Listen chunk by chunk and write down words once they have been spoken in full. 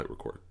hit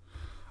record.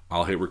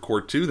 I'll hit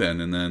record too then,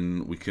 and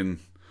then we can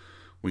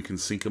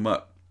sync them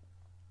up.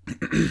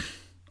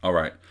 All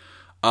right.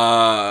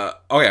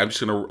 Okay, I'm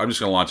just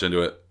gonna launch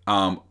into it.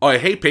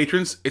 Hey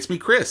patrons, it's me,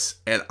 Chris,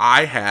 and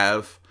I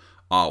have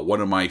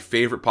one of my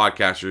favorite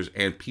podcasters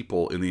and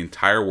people in the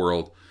entire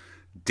world,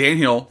 Dan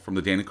Hill from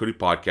the Dan and Cody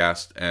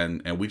podcast,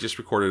 and we just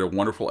recorded a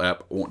wonderful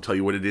ep. I won't tell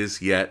you what it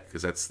is yet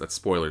because that's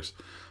spoilers.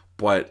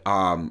 But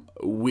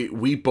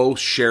we both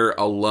share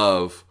a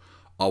love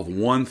of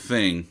one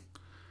thing.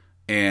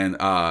 And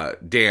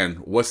Dan,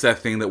 what's that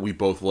thing that we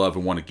both love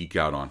and want to geek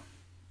out on?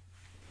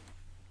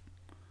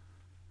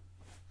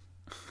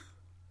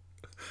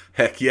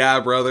 Heck yeah,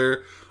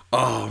 brother.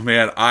 Oh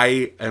man,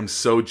 I am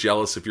so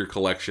jealous of your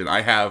collection.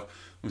 I have,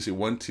 let me see,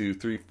 1, 2,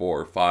 3,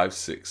 4, 5,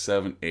 6,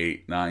 7,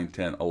 8, 9,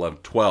 10, 11,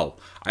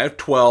 12. I have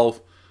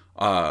 12.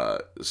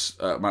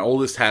 My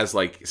oldest has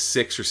like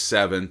 6 or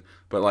 7.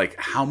 But like,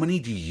 how many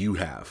do you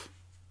have?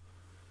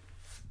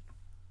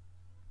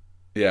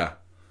 Yeah,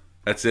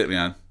 that's it,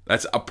 man.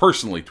 That's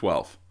personally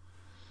 12.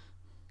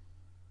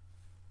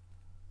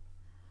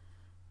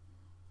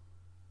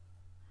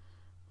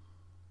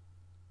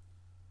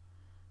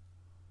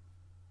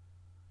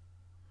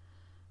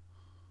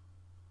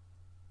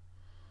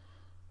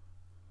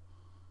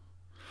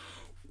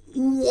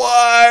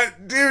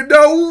 What? Dude,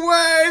 no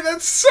way!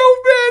 That's so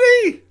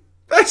many!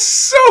 That's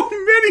so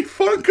many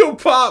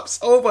Funko Pops!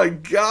 Oh my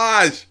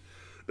gosh!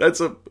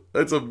 That's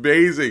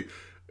amazing.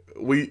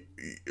 We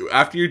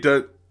after you're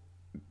done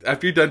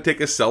take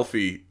a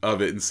selfie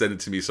of it and send it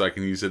to me so I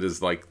can use it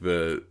as like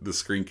the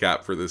screen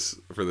cap for this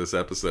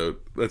episode.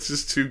 That's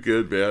just too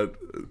good, man.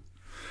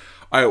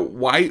 I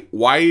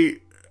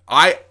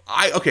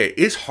okay,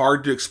 it's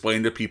hard to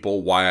explain to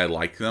people why I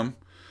like them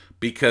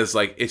because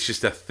like it's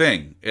just a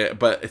thing.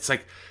 But it's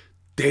like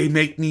they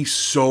make me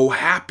so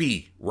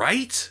happy,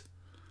 right?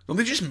 Don't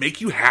they just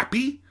make you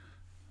happy?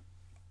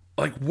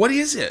 Like what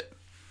is it?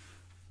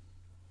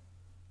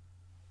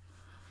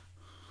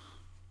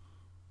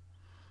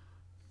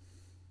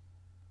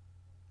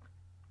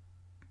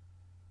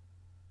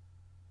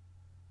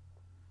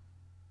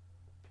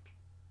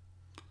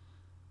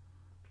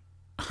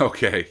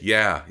 Okay,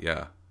 yeah,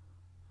 yeah.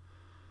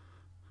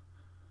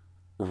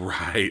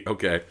 Right,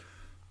 okay.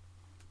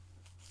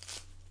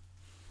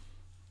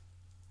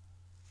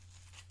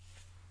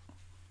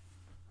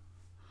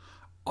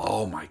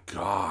 Oh my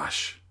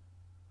gosh.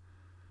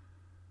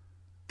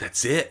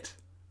 That's it.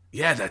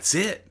 Yeah, that's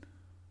it.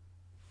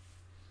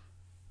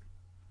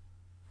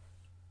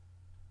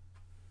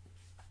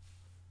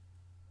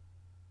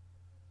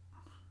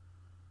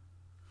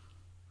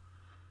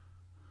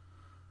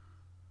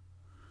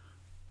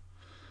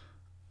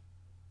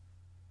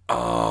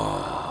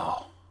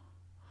 Oh,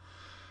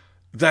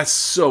 that's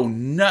so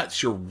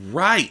nuts. You're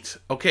right.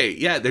 Okay,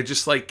 yeah, they're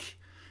just like,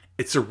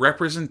 it's a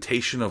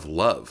representation of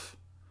love.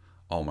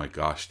 Oh my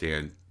gosh,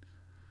 Dan.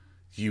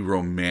 You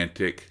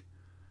romantic.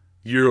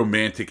 You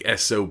romantic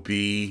SOB.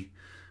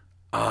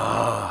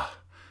 Ah,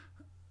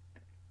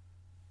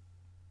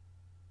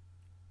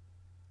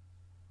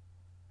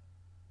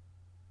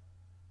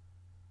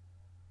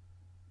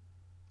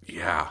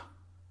 yeah,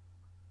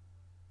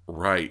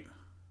 right.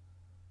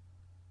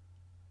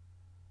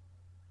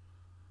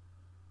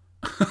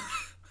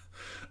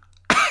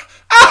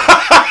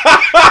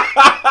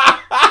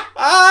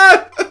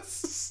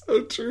 That's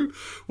so true.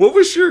 What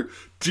was your,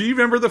 do you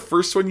remember the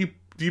first one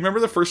do you remember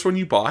the first one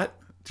you bought?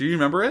 Do you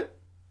remember it?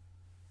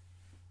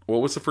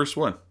 What was the first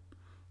one?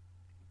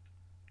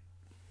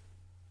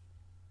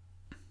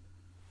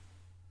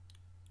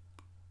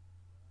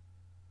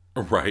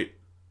 Right.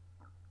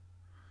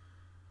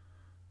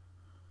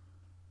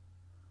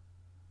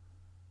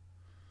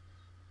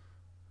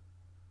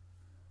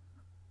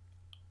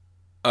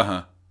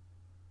 Uh-huh.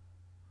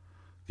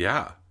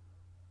 Yeah.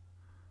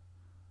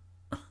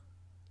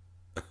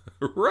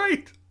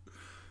 Right.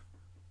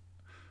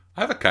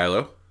 I have a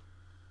Kylo.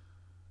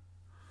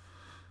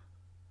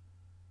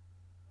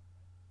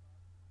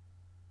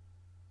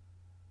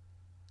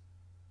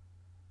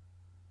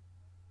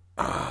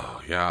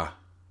 Oh, yeah.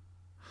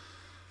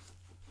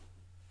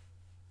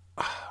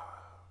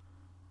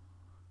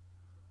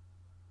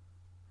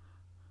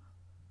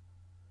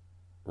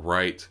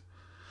 Right.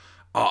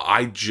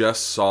 I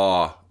just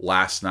saw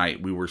last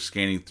night, we were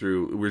scanning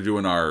through, we were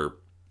doing our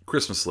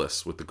Christmas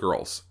lists with the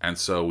girls. And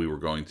so we were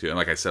going to, and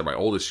like I said, my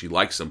oldest, she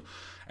likes them.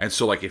 And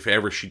so, like, if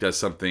ever she does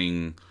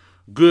something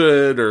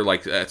good or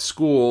like at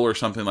school or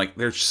something, like,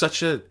 they're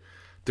such a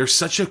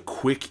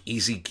quick,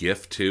 easy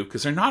gift too,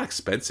 because they're not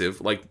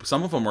expensive. Like,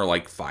 some of them are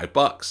like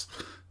 $5.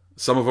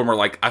 Some of them are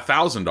like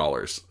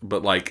 $1,000,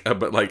 but like they're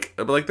like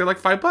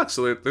 $5,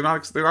 so they're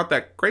not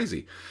that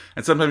crazy.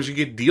 And sometimes you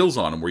get deals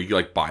on them where you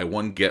like buy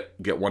one get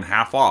one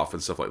half off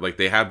and stuff like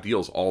they have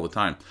deals all the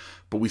time.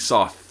 But we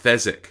saw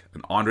Fezzik,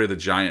 an Andre the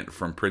Giant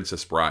from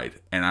Princess Bride,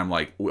 and I'm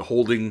like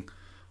holding,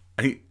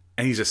 and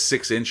he's a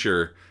 6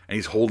 incher, and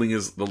he's holding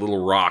the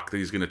little rock that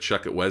he's gonna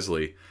chuck at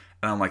Wesley,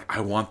 and I'm like, I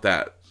want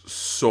that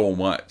so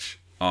much.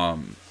 But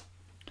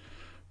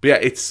yeah,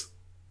 it's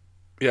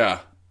yeah.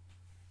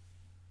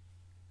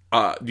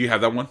 Do you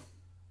have that one?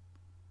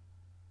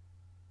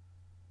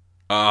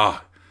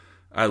 Ah,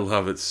 I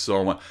love it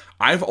so much.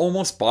 I've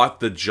almost bought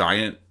the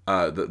giant,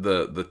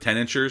 the 10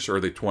 inchers or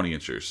the 20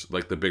 inchers,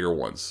 like the bigger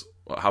ones.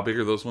 How big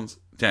are those ones?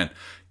 10.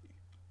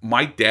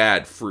 My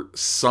dad, for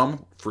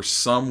some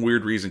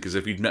weird reason, because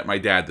if you'd met my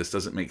dad, this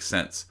doesn't make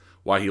sense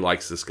why he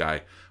likes this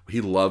guy.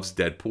 He loves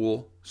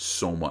Deadpool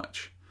so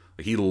much.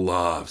 Like, he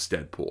loves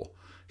Deadpool.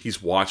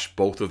 He's watched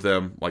both of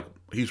them. Like,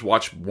 he's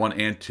watched one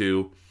and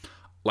two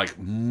like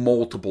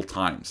multiple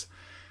times.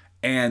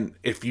 And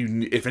if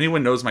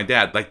anyone knows my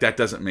dad, like, that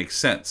doesn't make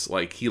sense.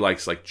 Like, he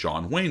likes like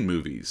John Wayne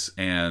movies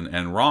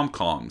and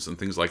rom-coms and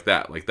things like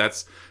that. Like,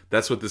 that's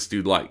what this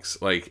dude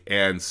likes. Like,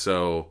 and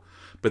so,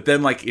 but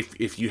then, like,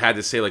 if you had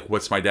to say, like,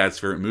 what's my dad's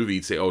favorite movie,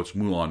 you'd say, oh, it's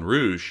Moulin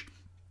Rouge.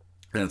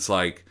 And it's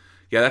like,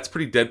 yeah, that's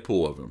pretty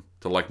Deadpool of him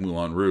to like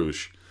Moulin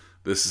Rouge.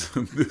 This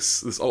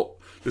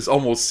this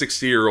almost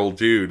 60-year-old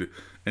dude,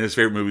 and his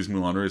favorite movie is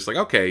Moulin Rouge. It's like,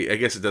 okay, I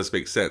guess it does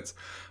make sense.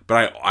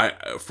 But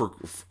for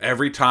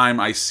every time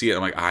I see it,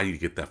 I'm like, I need to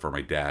get that for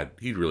my dad.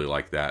 He'd really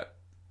like that.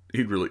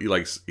 He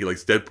likes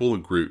Deadpool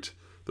and Groot.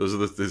 Those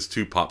are his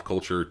two pop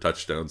culture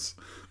touchdowns.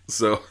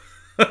 So,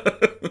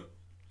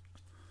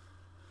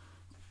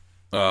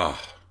 oh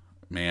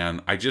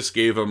man, I just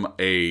gave him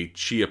a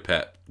Chia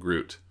Pet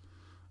Groot.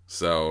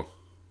 So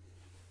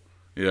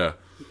yeah,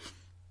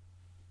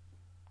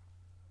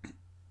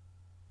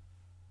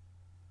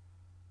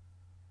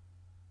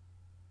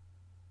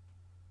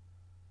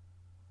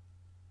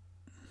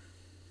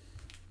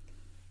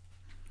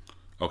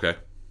 okay,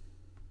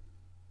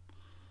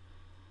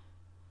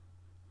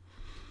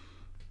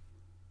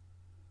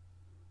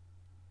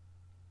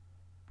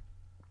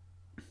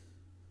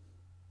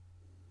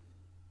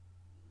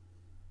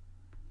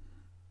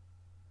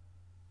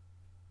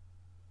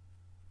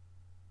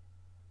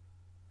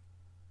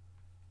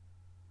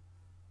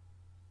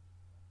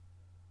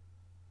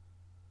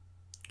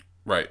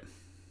 right,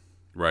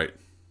 right,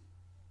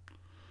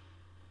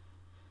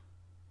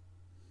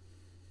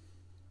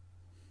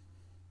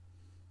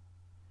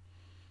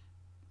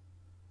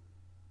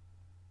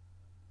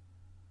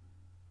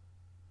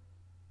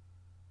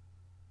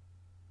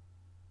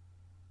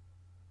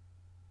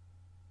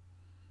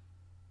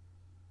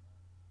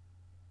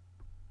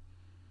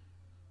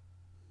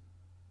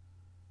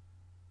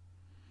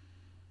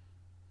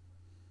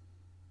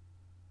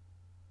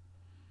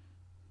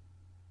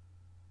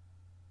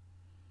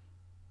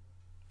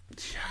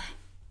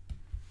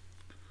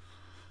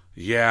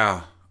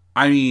 yeah.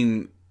 I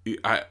mean,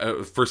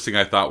 first thing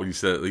I thought when you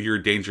said, like, you're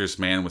a dangerous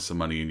man with some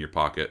money in your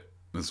pocket.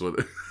 That's what.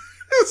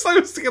 So I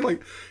was thinking,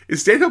 like,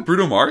 is Daniel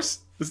Bruno Mars?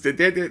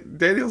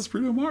 Daniel's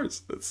Bruno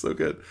Mars? That's so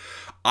good.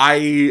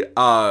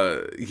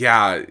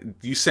 Yeah,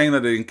 you saying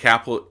that it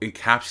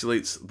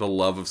encapsulates the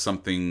love of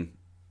something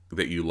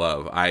that you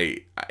love.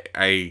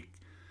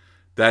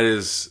 That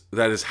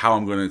is how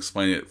I'm going to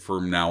explain it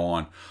from now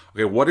on.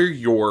 Okay, what are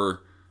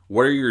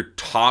your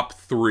top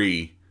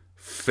three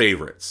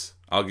favorites?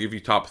 I'll give you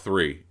top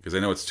three because I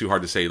know it's too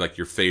hard to say like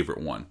your favorite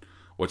one.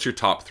 What's your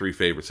top three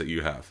favorites that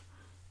you have?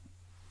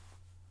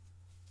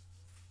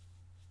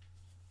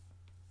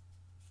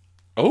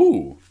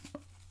 Oh,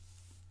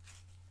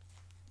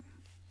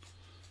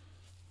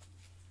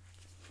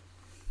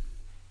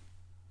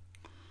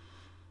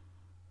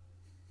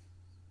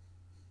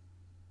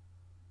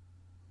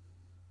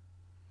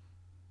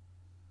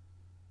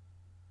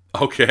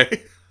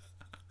 okay.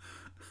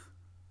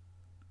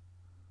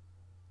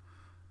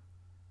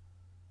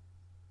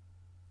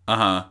 Uh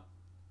huh.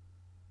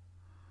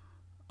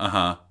 Uh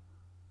huh.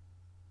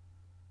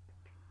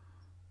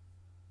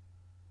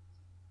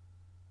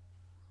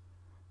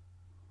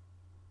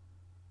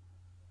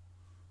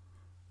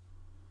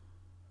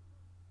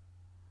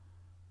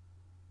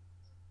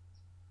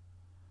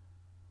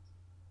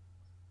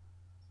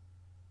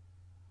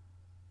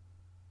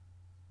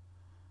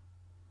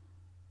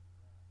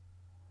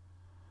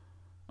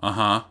 Uh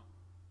huh.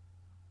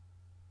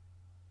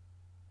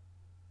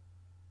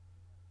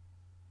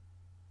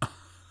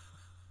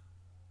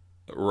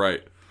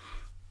 Right.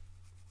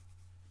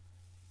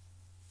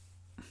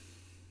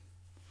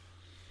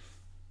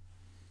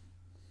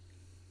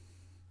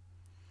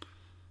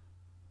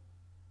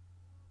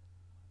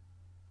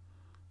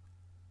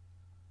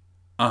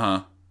 Uh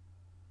huh.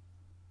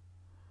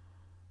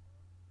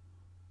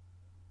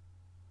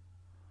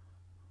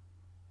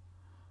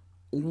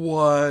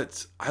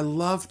 What? I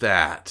love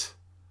that.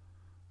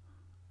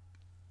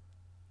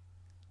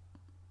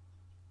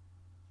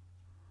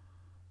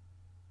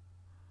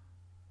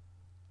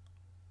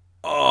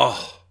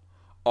 Oh,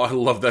 oh, I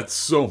love that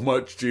so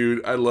much,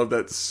 dude. I love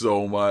that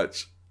so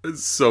much.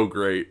 It's so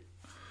great.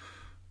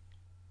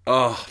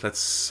 Oh, that's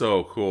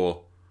so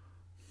cool.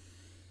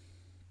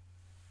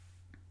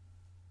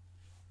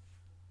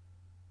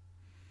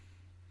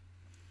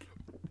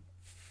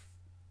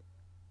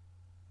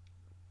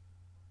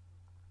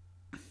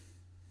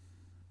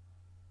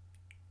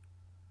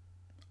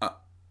 Uh,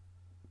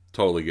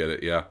 totally get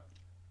it. Yeah.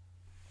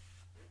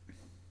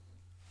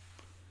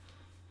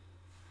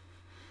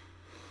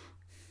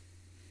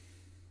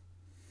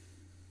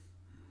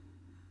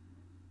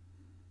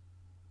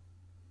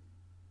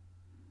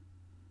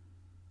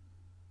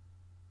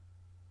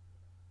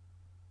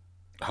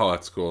 Oh,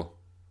 that's cool.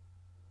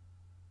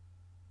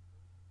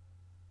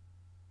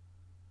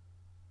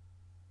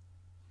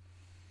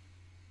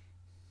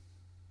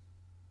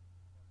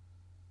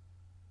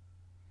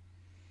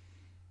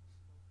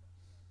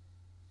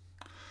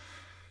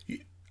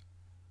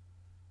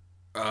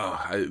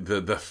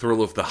 The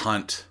thrill of the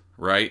hunt,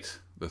 right?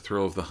 The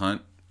thrill of the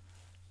hunt.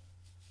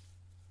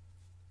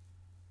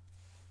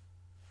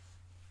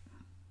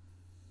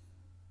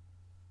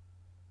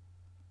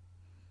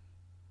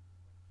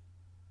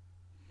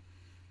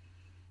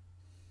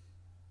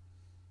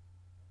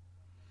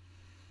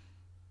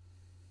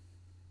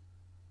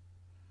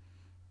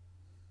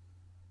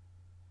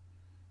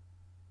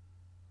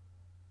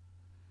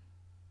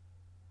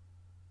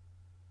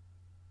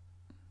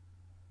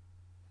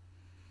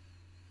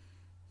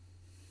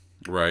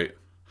 Right.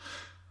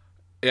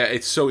 Yeah,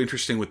 it's so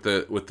interesting with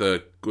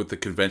the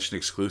convention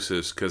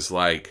exclusives because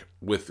like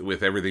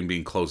with everything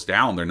being closed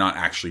down, they're not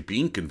actually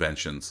being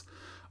conventions.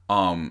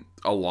 A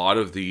lot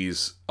of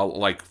these,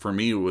 like for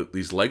me with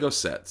these Lego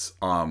sets,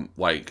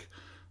 like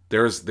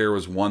there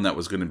was one that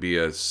was going to be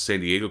a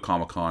San Diego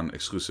Comic Con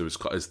exclusive.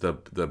 It's the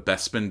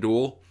Bespin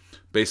duel,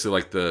 basically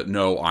like the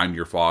no, I'm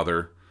your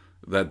father,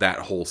 that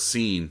whole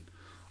scene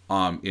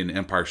in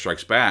Empire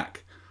Strikes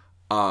Back.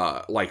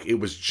 Like it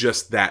was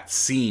just that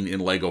scene in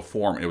Lego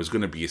form. It was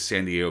going to be a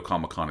San Diego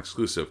Comic Con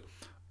exclusive.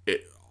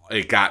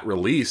 It got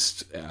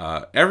released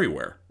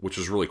everywhere, which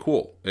was really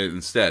cool.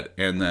 Instead,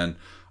 and then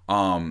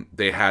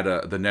they had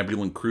the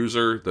Nebulan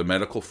cruiser, the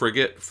medical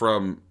frigate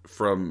from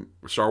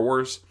Star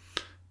Wars.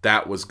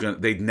 That was gonna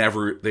they'd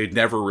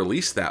never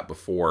released that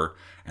before,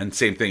 and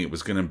same thing. It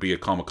was going to be a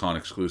Comic Con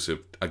exclusive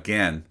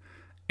again,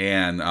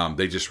 and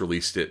they just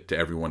released it to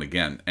everyone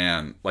again.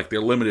 And like they're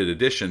limited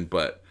edition,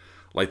 but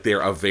like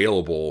they're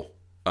available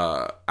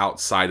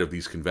outside of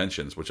these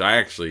conventions, which I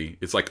actually,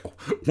 it's like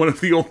one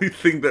of the only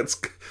thing that's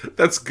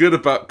good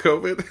about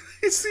COVID.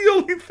 It's the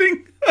only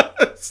thing.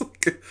 It's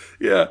like,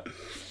 yeah,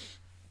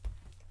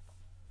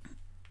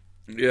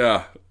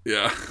 yeah,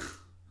 yeah.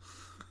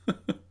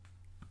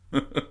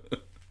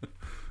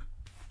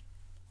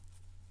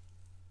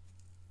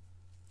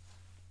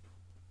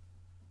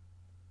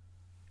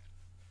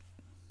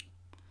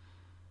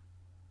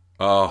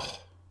 Oh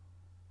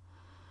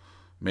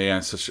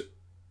man, such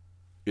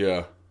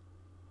yeah,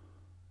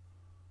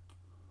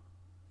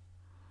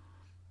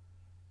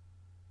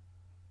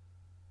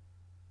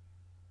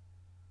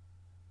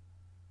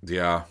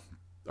 yeah.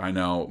 I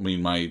know. I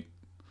mean,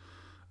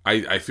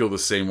 I feel the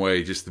same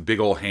way. Just the big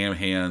old ham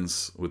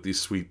hands with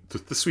these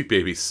the sweet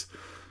babies,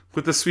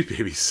 with the sweet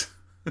babies.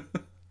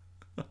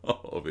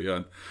 Oh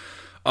man.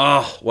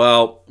 Oh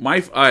well,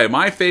 my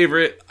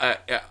favorite.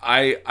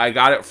 I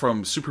got it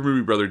from Super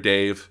Movie Brother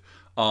Dave.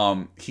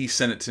 He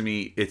sent it to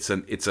me. It's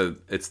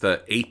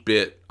the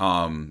 8-bit.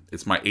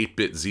 It's my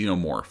 8-bit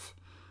xenomorph.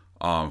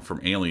 From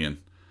Alien,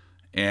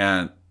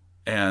 and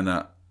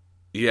and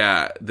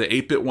yeah, the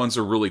 8-bit ones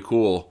are really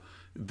cool.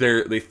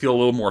 They feel a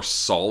little more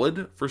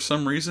solid for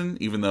some reason,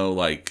 even though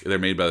like they're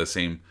made by the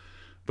same.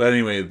 But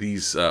anyway,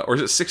 these or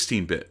is it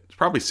 16-bit? It's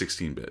probably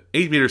 16-bit.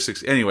 8-bit or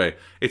 6. Anyway,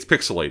 it's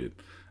pixelated,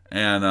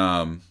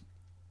 and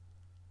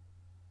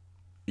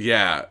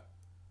yeah,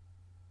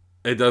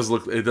 it does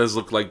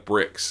look like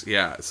bricks.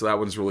 Yeah, so that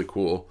one's really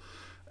cool.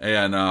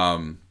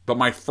 And but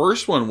my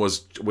first one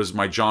was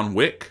my John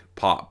Wick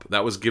pop.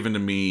 That was given to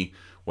me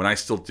when I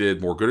still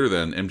did More Gooder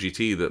Than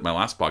MGT, that my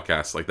last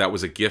podcast. Like that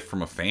was a gift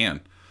from a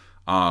fan.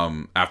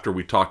 After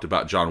we talked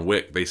about John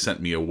Wick, they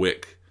sent me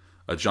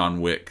a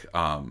John Wick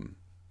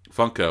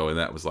Funko, and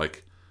that was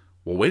like,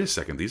 well, wait a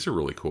second, these are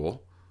really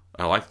cool.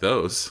 I like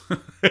those.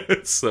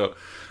 So,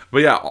 but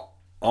yeah,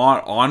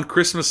 on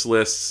Christmas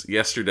lists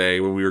yesterday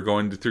when we were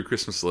going through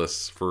Christmas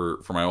lists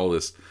for my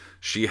oldest,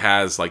 she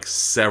has like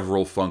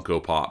several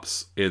Funko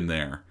Pops in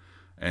there,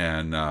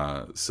 and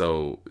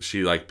so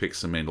she like picked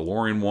some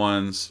Mandalorian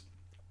ones.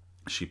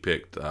 She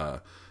picked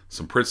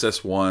some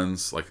princess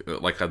ones,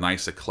 like a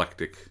nice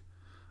eclectic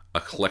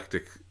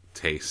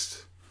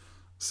taste.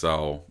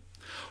 So,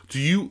 do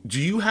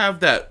you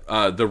have that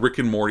the Rick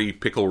and Morty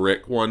Pickle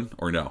Rick one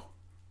or no?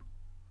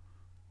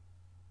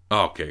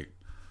 Oh, okay,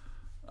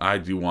 I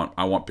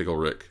want Pickle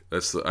Rick.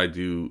 I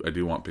do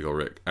want Pickle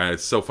Rick. And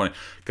it's so funny.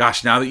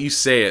 Gosh, now that you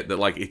say it, that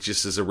like it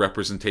just is a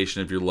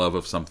representation of your love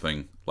of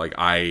something. Like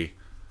I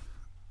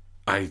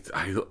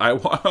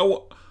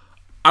want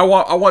I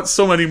want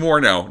so many more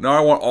now. Now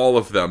I want all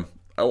of them.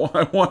 I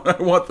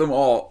want them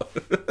all.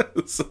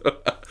 So,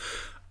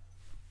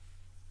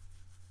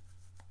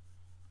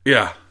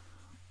 yeah,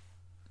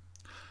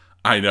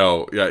 I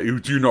know. Yeah,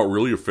 you're not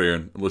really a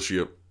fan unless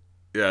you,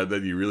 yeah,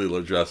 then you really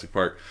love Jurassic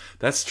Park.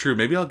 That's true.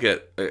 Maybe I'll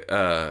get.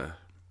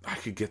 I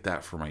could get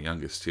that for my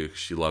youngest too. 'Cause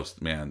she loves,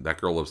 man.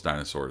 That girl loves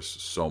dinosaurs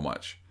so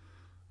much.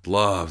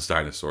 Loves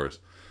dinosaurs.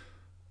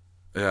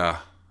 Yeah.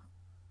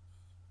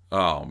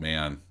 Oh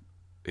man.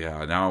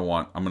 Yeah. Now I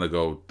want. I'm gonna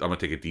go. I'm gonna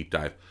take a deep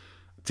dive.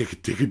 Take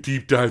a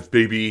deep dive,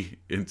 baby,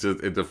 into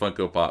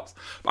Funko Pops.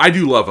 I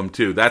do love them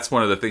too. That's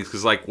one of the things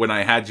because like when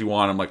I had you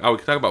on, I'm like, oh, we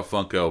can talk about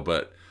Funko,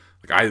 but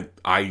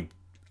like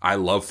I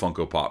love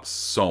Funko Pops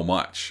so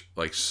much,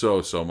 like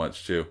so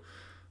much too.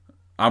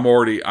 I'm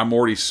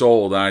already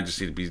sold. I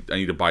just I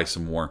need to buy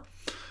some more.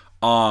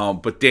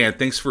 But Dan,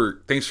 thanks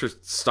for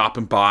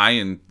stopping by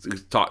and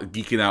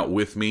geeking out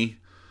with me.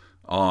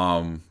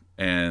 And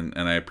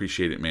I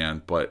appreciate it,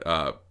 man. But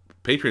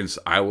patrons,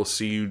 I will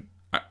see you.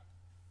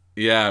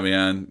 Yeah,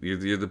 man,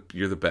 you're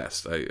the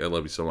best. I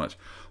love you so much.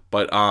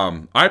 But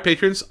all right,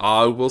 patrons,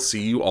 I will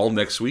see you all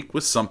next week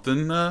with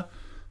something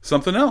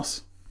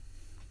else.